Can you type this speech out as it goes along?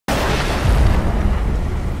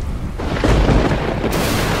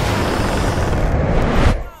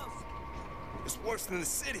worse than the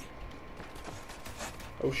city.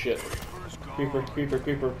 Oh shit. Creeper, creeper,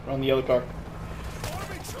 creeper on the yellow car.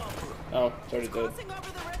 Oh, it's already dead. Crossing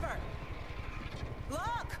over the river.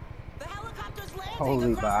 Look! The helicopter's landing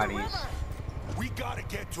Holy across bodies. the river. We gotta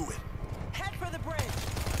get to it. Head for the bridge.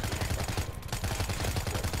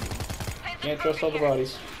 Can't trust all the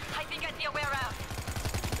bodies. I think I see a way around.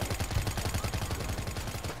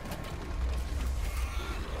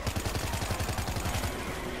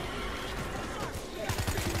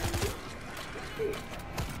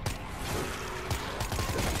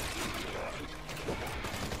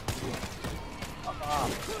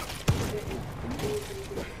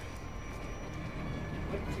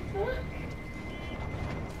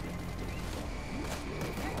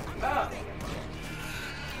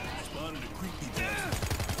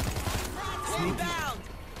 Inbound.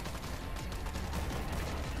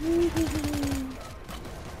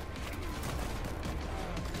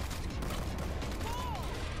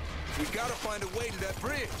 We gotta find a way to that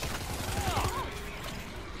bridge.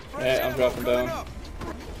 Hey, I'm dropping down.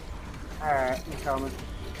 Alright, I'm coming.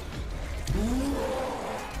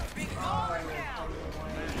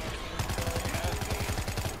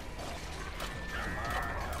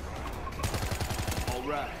 All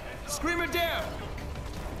right. Scream it down.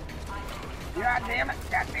 God damn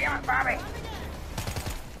it, Bobby!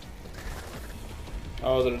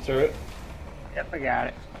 Oh, is it a turret? Yep, I got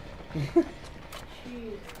it.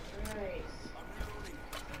 Jesus Christ.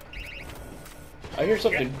 I hear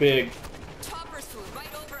something big. Choppers flew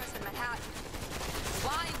right over us in Manhattan.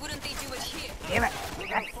 Why wouldn't they do it here? Damn it! We're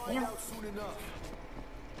gonna find out soon enough.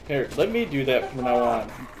 Here, let me do that from now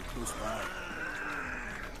on.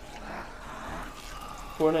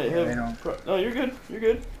 Coordinate him. No, you're good. You're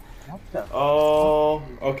good. What the? Oh,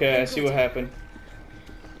 okay. I see what happened.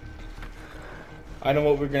 I know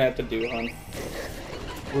what we're gonna have to do, hon.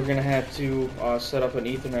 We're gonna have to set up an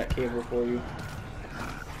Ethernet cable for you,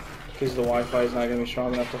 because the Wi-Fi is not gonna be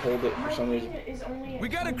strong enough to hold it for some reason. We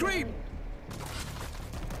got a creep.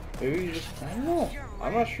 Maybe you just, I don't know.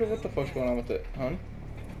 I'm not sure what the fuck's going on with it, hon.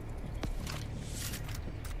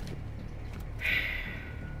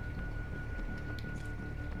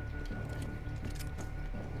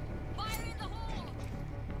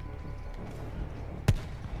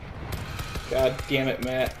 God damn it,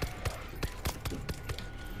 Matt.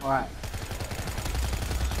 What?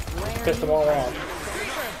 Pissed them all off.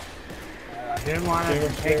 I didn't want to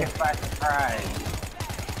take it by surprise.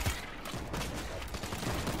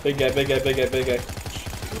 Big guy, big guy, big guy, big guy.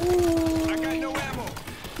 I got no ammo.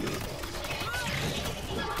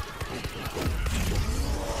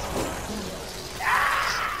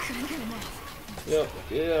 Yep,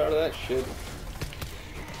 get out of that shit.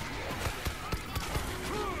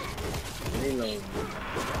 Reload.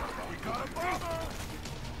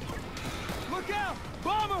 Look out!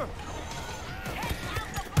 Bomber!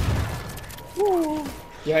 Woo.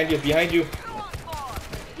 Behind you, behind you.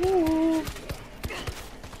 Woo. It's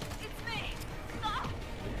me. Stop.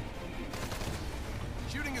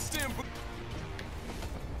 Shooting a stim.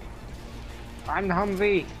 I'm the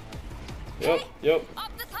Humvee. Yep, yep.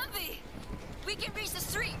 Up the Humvee. We can reach the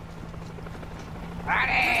street.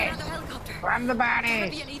 Bodies! Another helicopter. From the bodies!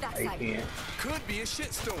 Could be an evac I site. can't. Could be a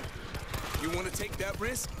shitstorm. You want to take that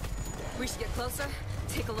risk? We should get closer.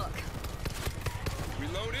 Take a look.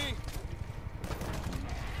 Reloading.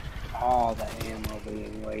 All the ammo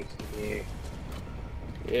being wasted here.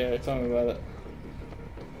 Yeah, tell me about it.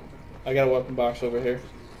 I got a weapon box over here.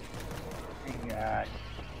 Thank God.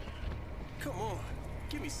 Come on.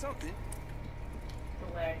 Give me something.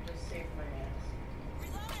 The lag just saved my ass.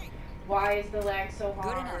 Why is the lag so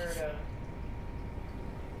hard? enough.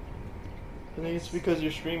 I think it's because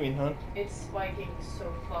you're streaming, huh? It's spiking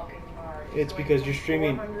so fucking hard. It's going because from you're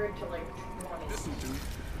streaming. 400 to like 20. This'll do.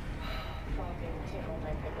 Fucking tickle my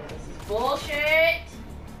pickle. This is bullshit!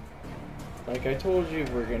 Like I told you,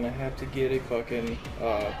 we're gonna have to get a fucking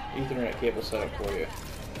Ethernet cable set up for you.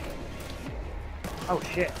 Oh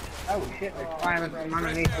shit. Oh shit, they're climbing from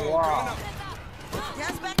underneath the wall.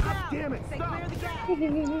 Gas back down. Damn it, Say stop. clear the gas.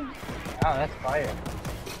 Oh, that's fire.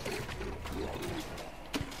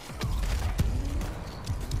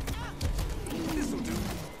 This'll do.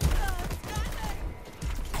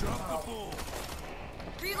 Drop the bull.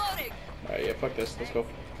 Reloading. Alright, yeah, fuck this. Let's go.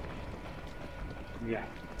 Yeah.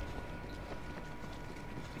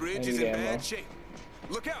 Bridge I is need in ammo. bad shape.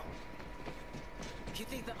 Look out. You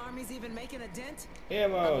think the army's even making a dent?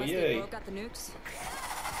 Ammo, Unless they yay. broke out the nukes.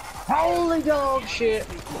 Holy dog shit!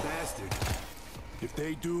 Bastard. If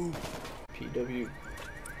they do, PW.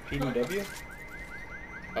 PDW?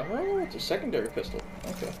 Oh, it's a secondary pistol.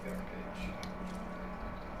 Okay.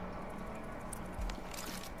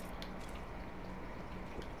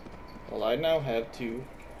 Well, I now have two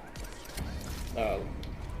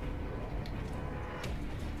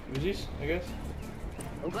Uzis, I guess.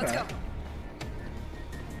 Okay. Let's go.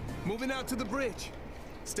 Moving out to the bridge.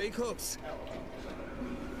 Stay close.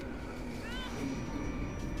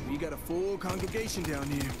 We got a full congregation down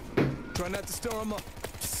here. Try not to stir them up.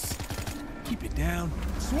 Psst. Keep it down.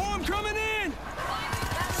 Swarm coming in!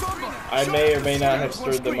 I may or may not have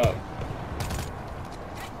stirred them up.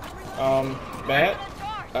 Matt,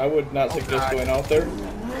 I would not suggest going out there.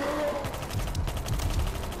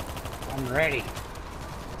 I'm ready.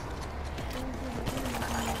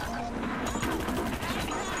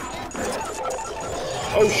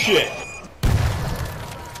 Oh shit!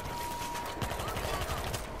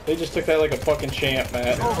 They just took that like a fucking champ,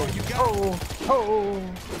 Matt. Oh.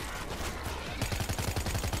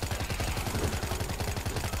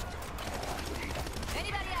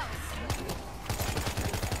 Anybody else?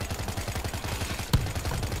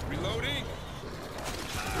 Reloading.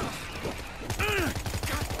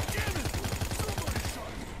 God damn it! Somebody shot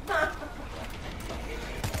me.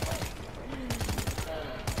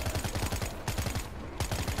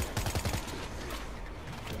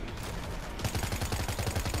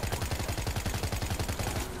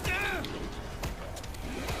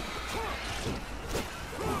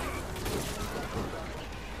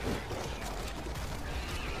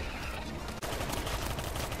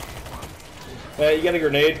 Matt, you got a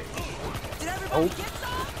grenade? Did everybody get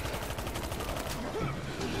some?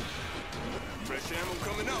 Fresh ammo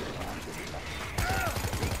coming up.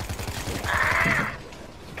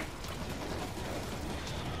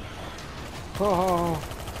 Oh.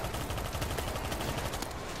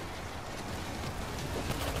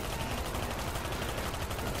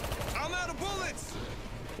 I'm out of bullets.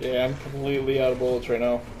 Yeah, I'm completely out of bullets right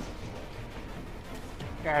now.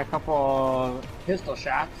 Got a couple pistol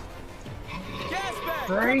shots. Gas bag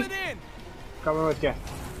Three. coming in. Coming with you.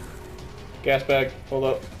 Gas bag, hold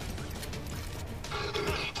up.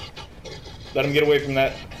 Let him get away from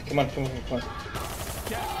that. Come on, come on, come on.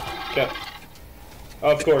 Okay.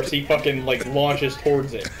 Of course, he fucking like launches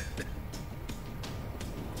towards it.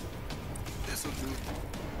 This'll do.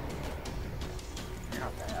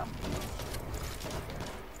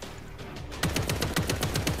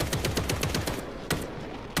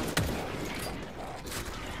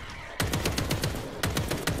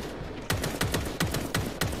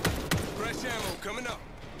 Fresh ammo coming up.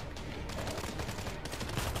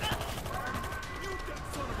 You that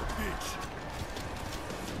son of a bitch.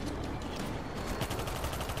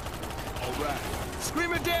 All right.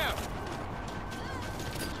 Scream it down.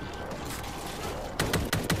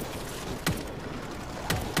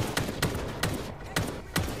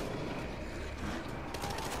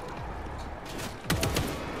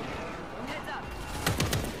 Heads up.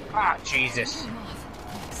 Ah, Jesus.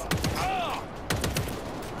 Ah!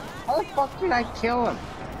 How the fuck did I kill him?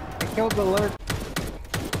 I killed the lurk.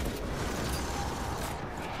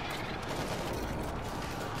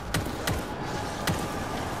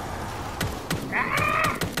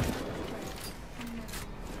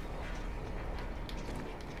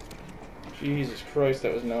 Jesus Christ,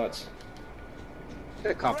 that was nuts.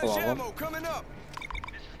 A couple Fresh of them. ammo coming up.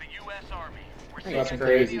 This is the U.S. Army. We're That's seeing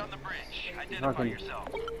crazy. activity on the bridge. Identify Fucking- yourself.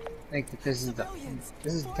 I think that this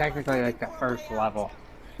is technically like the first level.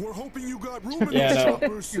 We're hoping you got room in Yeah, those no.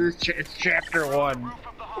 choppers. It's chapter We're on the 1. roof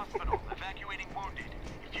of the hospital, evacuating wounded.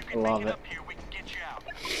 If you can Love make it it. up here, we can get you out.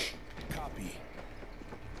 Copy.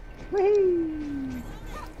 Whee!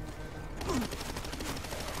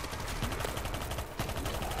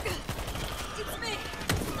 It's me.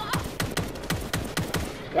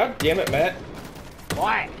 God damn it, Matt.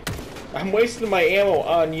 What? I'm wasting my ammo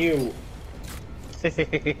on you.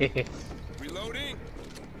 Reloading.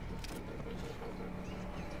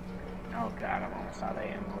 Oh god, I'm almost out of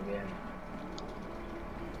ammo again.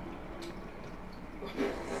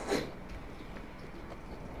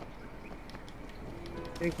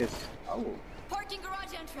 I think this. Oh. Parking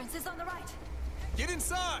garage entrance is on the right. Get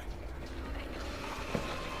inside.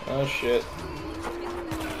 Oh shit.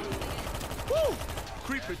 Woo!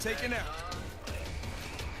 Creeper taken out.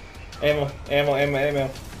 Ammo, ammo, ammo, ammo.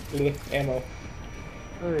 Ammo.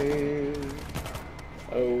 Hey.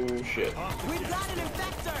 Oh shit. We've got an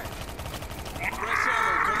infector! Fresh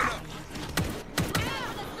ammo coming up.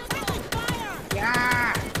 Friendly fire!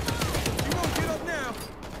 Yeah! You won't get up now.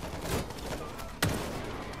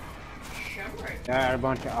 Got a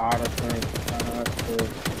bunch of auto things.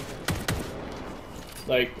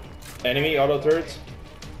 Like, enemy auto turrets?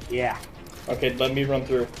 Yeah. Okay, let me run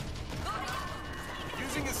through.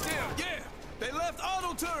 Using a stim. Yeah. They left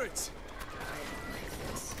auto turrets.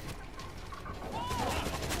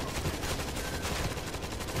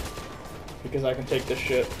 because I can take this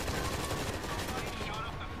shit.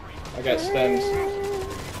 I got stems.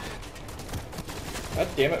 God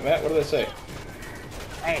damn it, Matt, what did I say?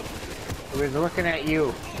 Hey, I was looking at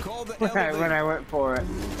you Call the when elevator. I went for it.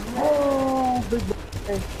 Oh, big boy.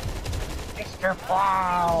 Mr.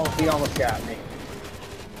 Plow! He almost got me.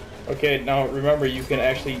 Okay, now remember you can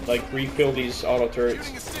actually like refill these auto turrets.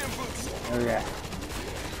 Getting a stim boost. Oh yeah.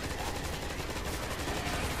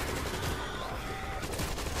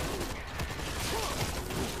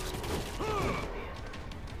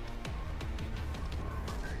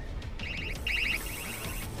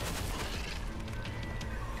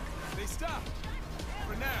 They stop.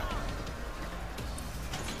 For now.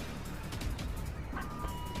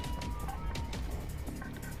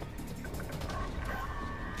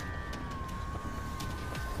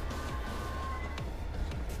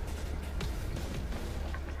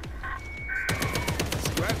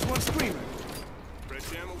 Scratch one screamer.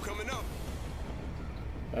 Fresh ammo coming up.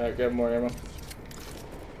 Alright, grab more ammo.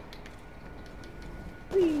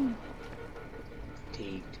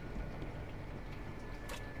 Teed.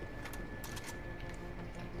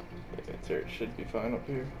 That turret should be fine up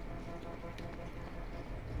here.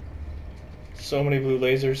 So many blue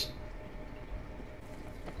lasers.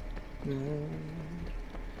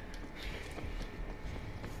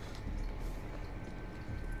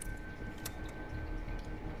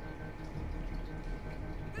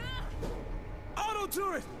 Auto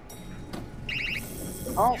turret.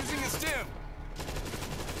 Oh, Using a stim.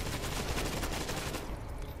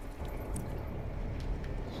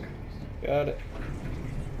 Got it.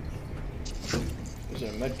 There's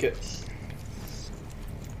a med kit.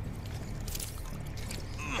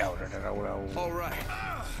 no, no, no, no, no. All right.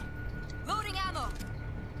 Loading ammo.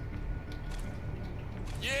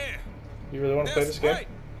 Yeah. You really want to play this game? Right.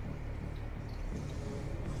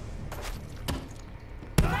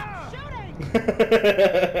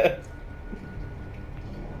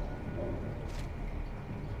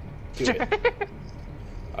 Do it.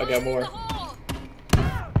 I got more. The hole.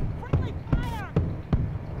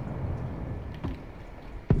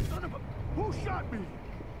 Son of a... Who shot me?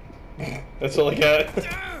 That's all I got. Who the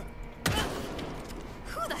hell?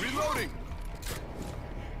 Reloading.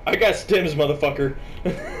 I got stims, motherfucker.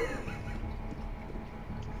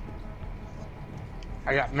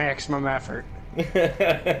 I got maximum effort.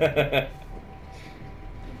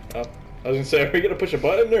 Oh, I was gonna say, are we gonna push a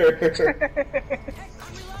button or? Hey, I'm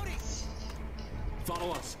reloading.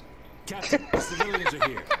 Follow us. Captain, the civilians are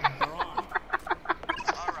here. They're armed.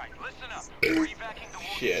 Alright, listen up. We're evacuating the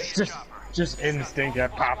wounded Shit. to the chopper. Just instinct, I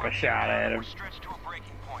pop a shot at him. We're stretched to a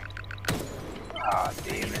breaking point. Oh,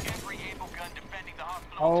 damn it. Every able gun defending the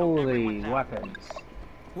hospital. Holy weapons.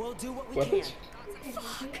 We'll do what we Weapons?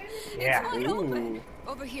 Yeah. Wide open. Ooh.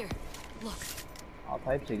 Over here. Look. All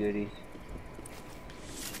types of goodies.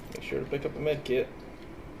 Make sure to pick up a med kit.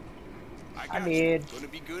 I I got did. you. Gonna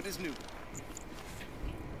be good as new.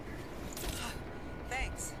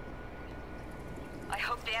 Thanks. I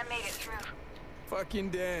hope Dan made it through. Fucking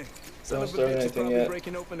Dan. Son Don't of a start bitch is anything probably yet.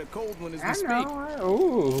 breaking open a cold one as we I speak. know.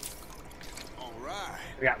 Ooh. All right.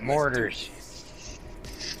 We got mortars.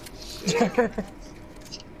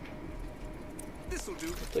 This'll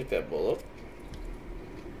do. Take that bullet.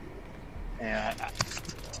 Yeah,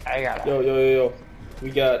 I got Yo, yo, yo, yo. We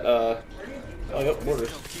got, oh, yep, mortars.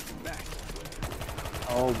 Help keep him back.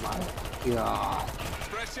 Oh my god.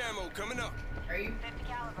 Fresh ammo coming up. Are you? 50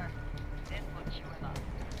 caliber. This looks you enough.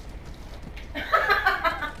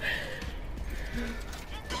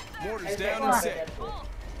 Mortars I down think and it's set. Deadpool.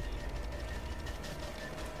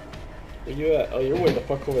 Where you at? Oh, you're way the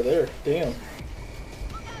fuck over there. Damn.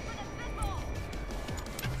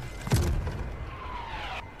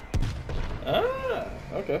 Ah,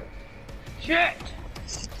 okay. Shit!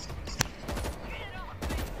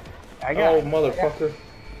 I Oh, motherfucker.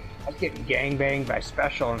 I'm getting gangbanged by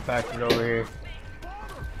special infected over here.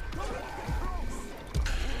 I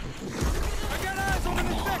got eyes on an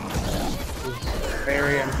infected.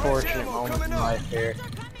 Very unfortunate moment in life here.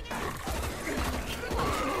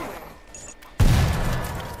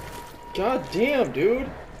 God damn, dude.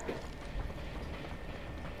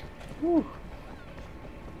 Whew.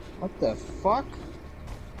 What the fuck?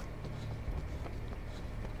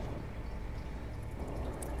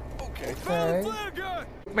 Okay. Okay. Found a flare gun.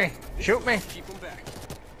 Shoot me! Shoot me! Keep him back.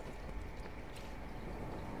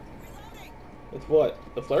 With what?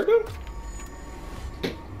 The flare gun?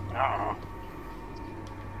 Uh-oh.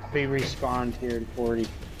 I'll be respawned here in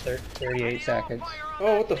 38 seconds.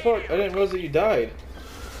 Oh, what the fuck? I didn't realize that you died.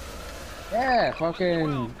 Yeah,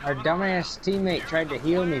 fucking our dumbass teammate tried to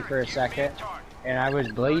heal me for a second, and I was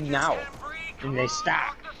bleeding out, and they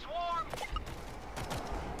stopped.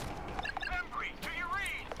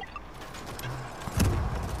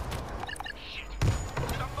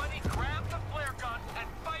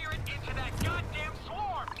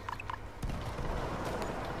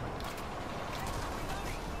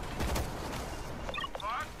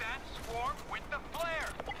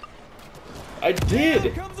 I did!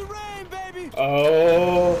 Here comes the rain, baby!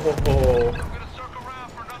 Oh. I'm gonna circle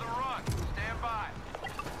around for another run. Stand by.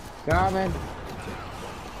 Coming.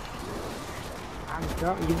 I'm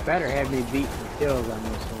coming. You better have me beat some kills on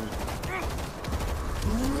this one.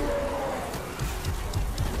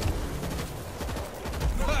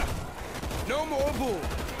 No more bull.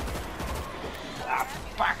 Ah,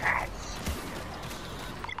 fuck it.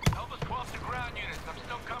 Elvis 12 to ground units. I'm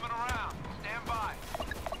still coming around. Stand by.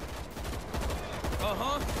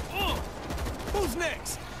 Uh-huh. Who's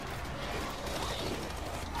next?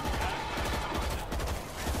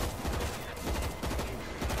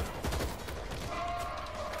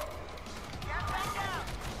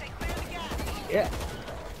 Yeah.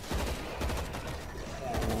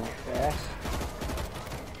 Fast.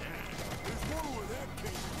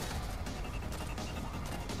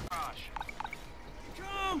 Gosh.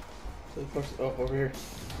 Come! Oh, over here.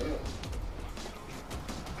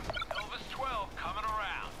 Elvis 12 coming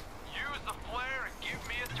around. Use the flare and give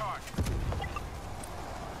me a target.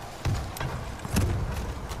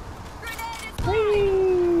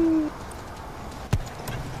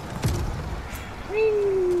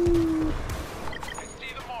 I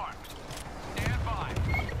see the mark. Stand by.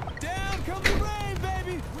 Down comes the rain,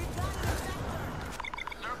 baby!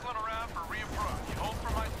 Circling around for reapproach. Hold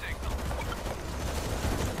for my signal.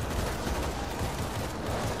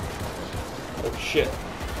 Oh shit.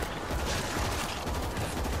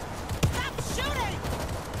 Stop shooting!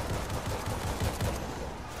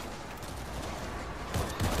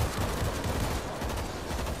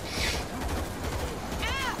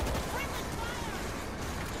 Ah! Friendly fire!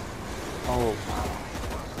 Oh.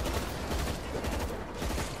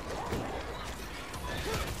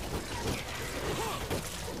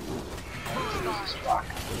 Fuck.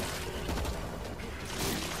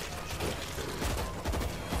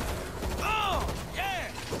 Oh, yeah!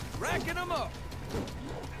 Racking them up.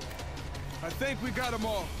 I think we got them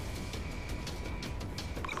all.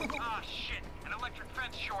 Ah, shit. An electric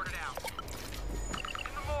fence shorted out.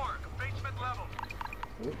 In the morgue, basement level.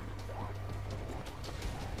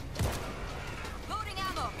 Loading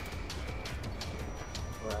ammo.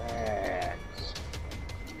 Rats.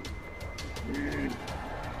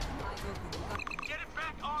 Get it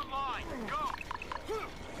back online. Go.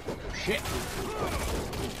 Shit.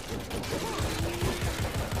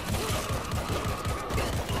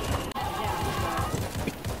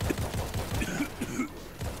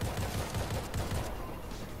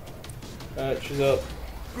 Alright, she's up.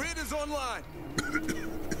 Grid is online.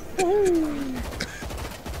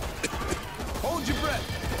 Hold your breath.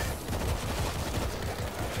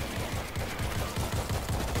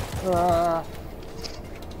 We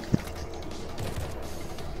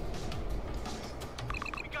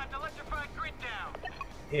got an electrified grid down.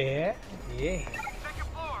 Yeah. Yeah. Second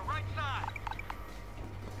floor, right side.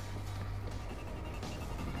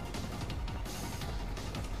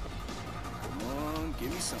 Come on,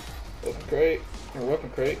 give me something. Weapon crate. Or weapon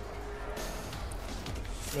crate.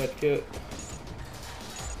 Med kit.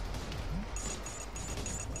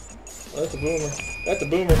 Oh, that's a boomer. That's a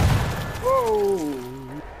boomer.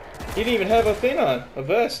 Whoa. He didn't even have a thing on. A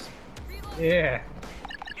vest. Yeah. Get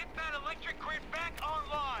that electric grid back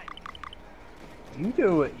online. You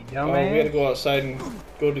do it, you Oh, dumbass. we gotta go outside and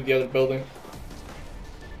go to the other building.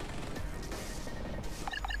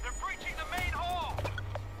 They're breaching the main hall.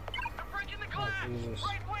 They're breaking the glass. Jesus.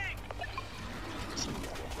 Right wing.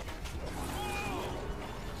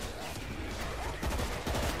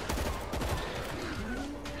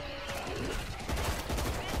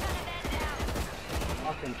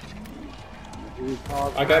 Fucking.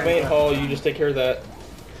 I got main hall, you just take care of that.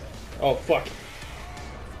 Oh, fuck.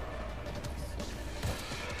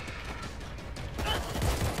 Power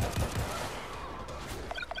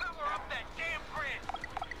up that damn grid.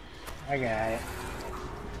 I got it.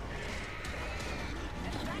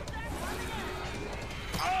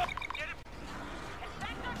 Get it.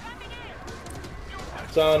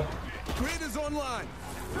 It's on. Grid is online.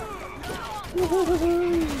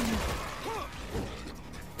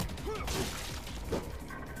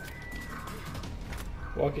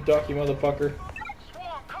 Walkie-talkie, motherfucker.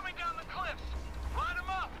 Swarm coming down the cliffs. Line them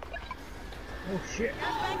up. Oh shit.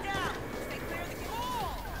 Back down! Stay clear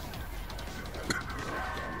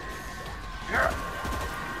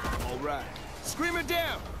of the All right. Screamer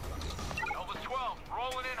down. Elvis 12,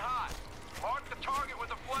 rolling in hot. Mark the target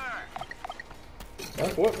with a flare.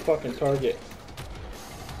 Mark what fucking target?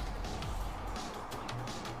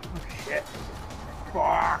 Oh shit.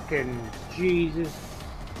 Fucking Jesus.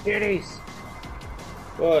 Titties.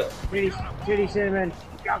 What? Titty, titty cinnamon.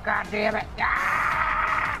 Oh, God damn it.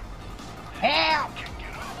 Ah! Help!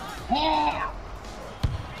 Yeah.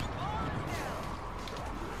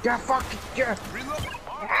 Yeah, fucking yeah. Reload.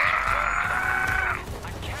 I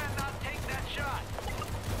cannot take that shot.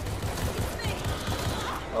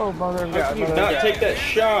 Oh, mother of How God, can you mother of not God. take that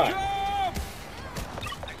shot? I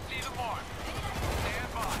see the mark. Stand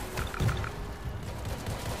by.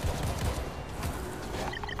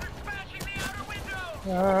 They're smashing the outer window.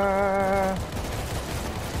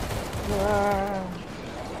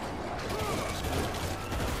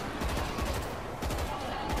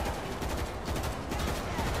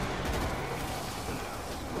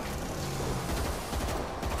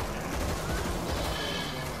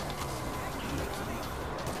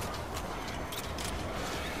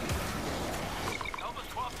 Almost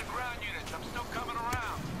 12 to ground units. I'm still coming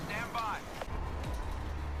around. Stand by.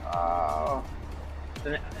 Oh.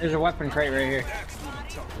 There's a weapon crate right here.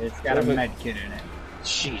 It's got a med kit in it.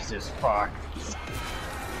 Jesus fuck.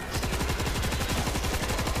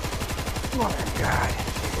 Oh my God.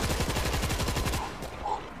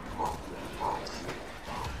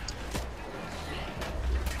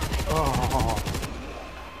 Oh.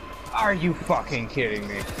 Are you fucking kidding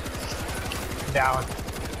me? Down.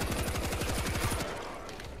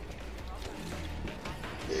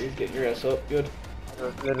 He's getting your ass up. Good.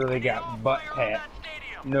 Literally got butt pat.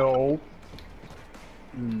 No.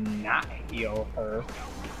 Not heal her.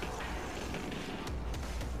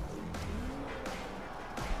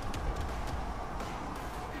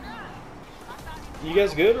 You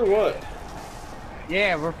guys good or what?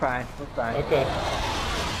 Yeah, we're fine. We're fine. Okay.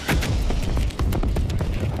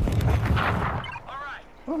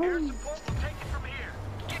 Alright. Air support will take it from here.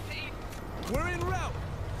 Get to east. We're en route.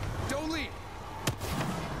 Don't leave.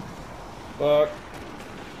 Fuck.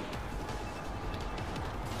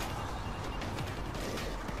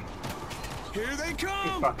 Here they You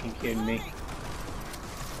come. fucking kidding me?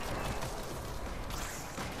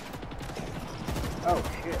 Oh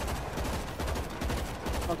shit.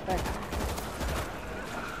 Okay.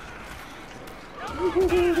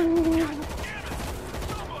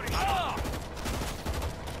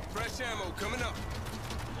 Fresh ammo coming up.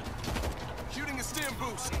 Shooting a stim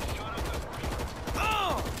boost.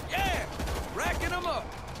 Oh, yeah. Racking them up.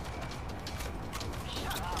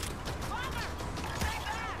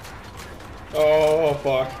 Oh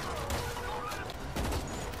fuck.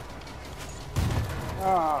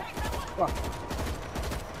 Ah, fuck.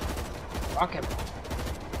 Fuck him.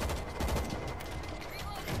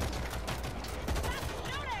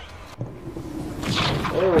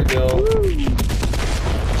 There we go.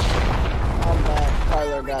 I'm back.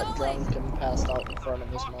 Tyler got drunk and passed out in front of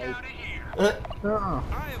his mic. Uh-uh.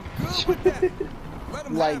 I am good with that. Let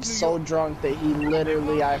 'em Like have New so York. drunk that he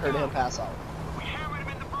literally, I heard him pass out. We hammered him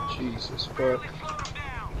in the bro. Jesus fuck. Slowed him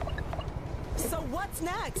down. So what's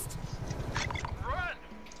next? Run.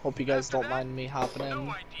 Hope you guys don't mind me hopping No in.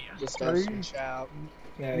 idea. Just to have some chat.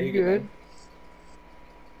 Yeah, You you good?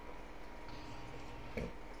 man.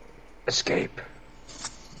 Escape.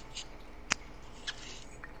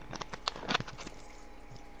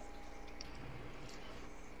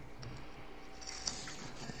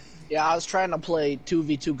 Yeah, I was trying to play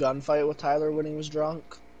 2v2 gunfight with Tyler when he was drunk.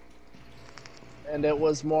 And it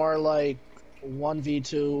was more like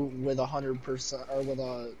 1v2 with 100% or with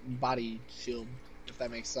a body shield, if that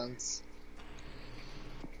makes sense.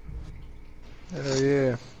 Hell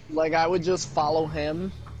yeah. Like I would just follow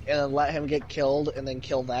him and then let him get killed and then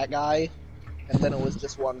kill that guy. And then it was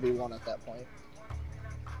just 1v1 at that point.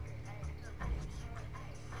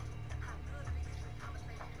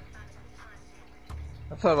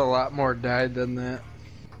 I thought a lot more died than that.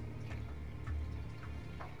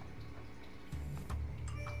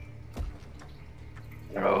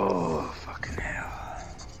 Oh, fucking hell.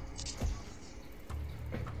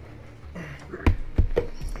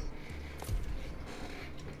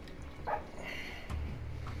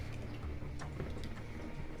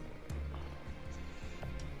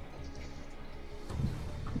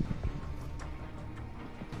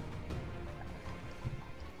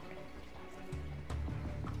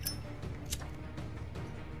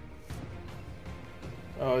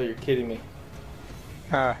 Oh, you're kidding me.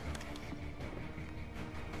 Huh.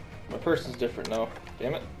 My person's different now.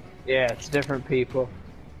 Damn it. Yeah, it's different people.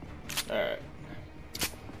 Alright.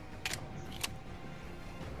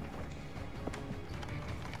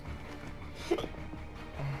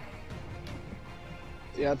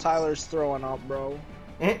 Yeah, Tyler's throwing up, bro.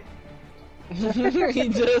 Mm. He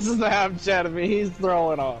just Snapchatted me. He's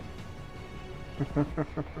throwing up.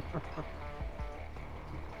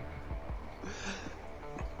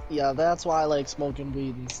 Yeah, that's why I like smoking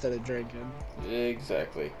weed instead of drinking.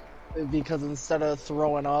 Exactly. Because instead of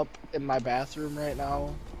throwing up in my bathroom right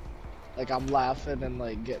now, Like I'm laughing and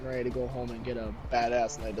like getting ready to go home and get a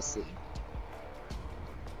badass night of sleep.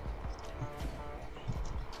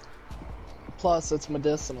 Plus, it's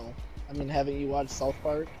medicinal. I mean, haven't you watched South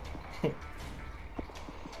Park?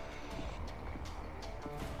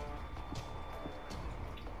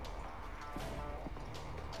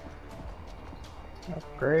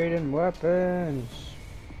 Upgrading weapons.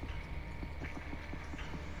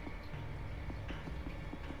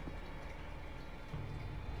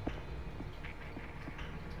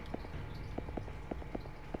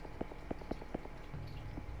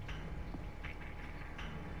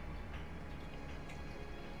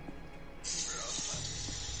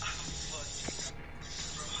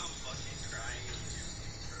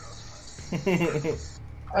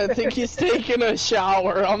 I think he's taking a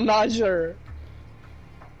shower. I'm not sure.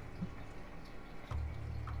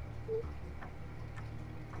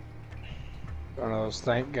 One of those,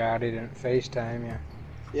 thank God he didn't FaceTime you.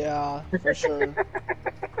 Yeah, for sure.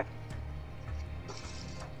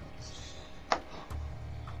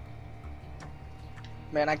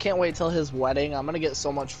 Man, I can't wait till his wedding. I'm gonna get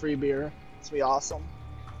so much free beer. It's gonna be awesome.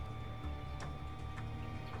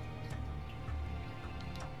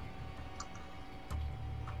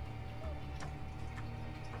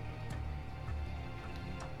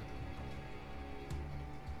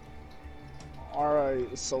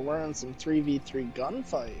 Alright, so we're in some 3v3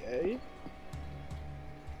 gunfight, eh?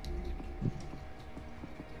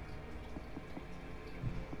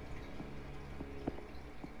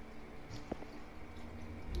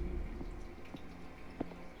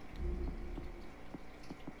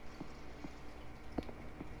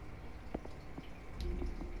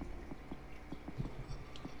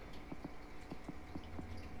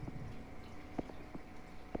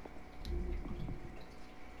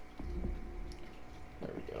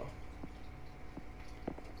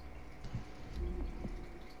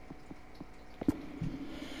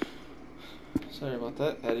 Sorry about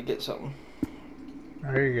that. Had to get something.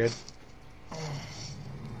 Oh, you're good.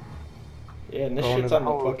 Yeah, and this shit's on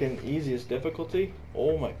the fucking easiest difficulty.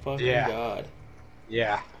 Oh my fucking god.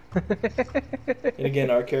 Yeah. And again,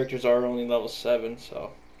 our characters are only level 7, so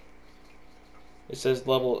it says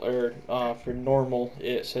level for normal.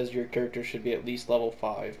 It says your character should be at least level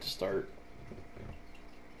 5 to start.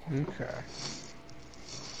 Okay.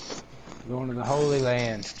 Going to the Holy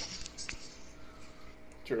Land.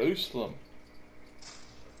 Jerusalem.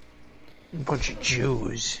 A bunch of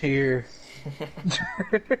Jews here.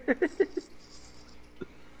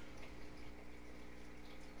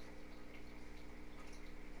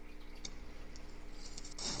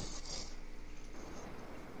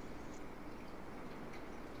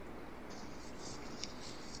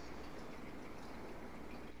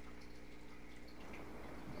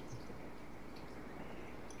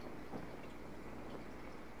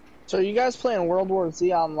 So are you guys playing World War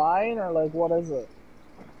Z online, or like what is it?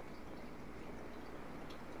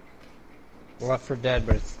 Left 4 Dead,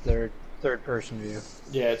 but it's third person view.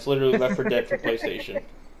 Yeah, it's literally Left 4 Dead for PlayStation.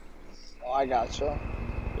 Oh, I gotcha.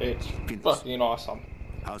 It's fucking awesome.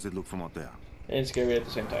 How's it look from out there? And scary at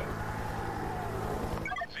the same time.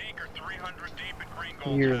 Zeke are 300 deep at Green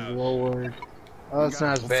Gold Dear House. Lord. Oh, it's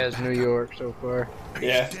not as bad as New York so far.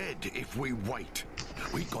 Yeah. He's dead if we wait.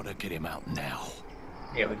 We gotta get him out now.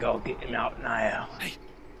 Here we go, get him out now. Hey,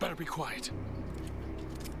 better be quiet.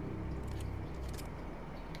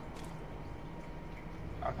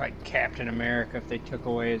 I'd like Captain America if they took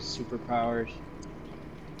away his superpowers.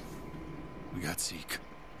 We got Zeke.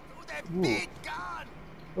 Oh, that big gun!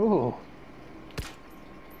 Ooh.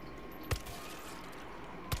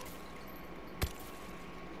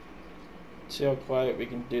 See how quiet we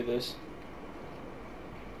can do this.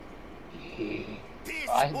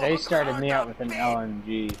 They started me out with an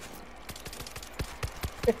LMG.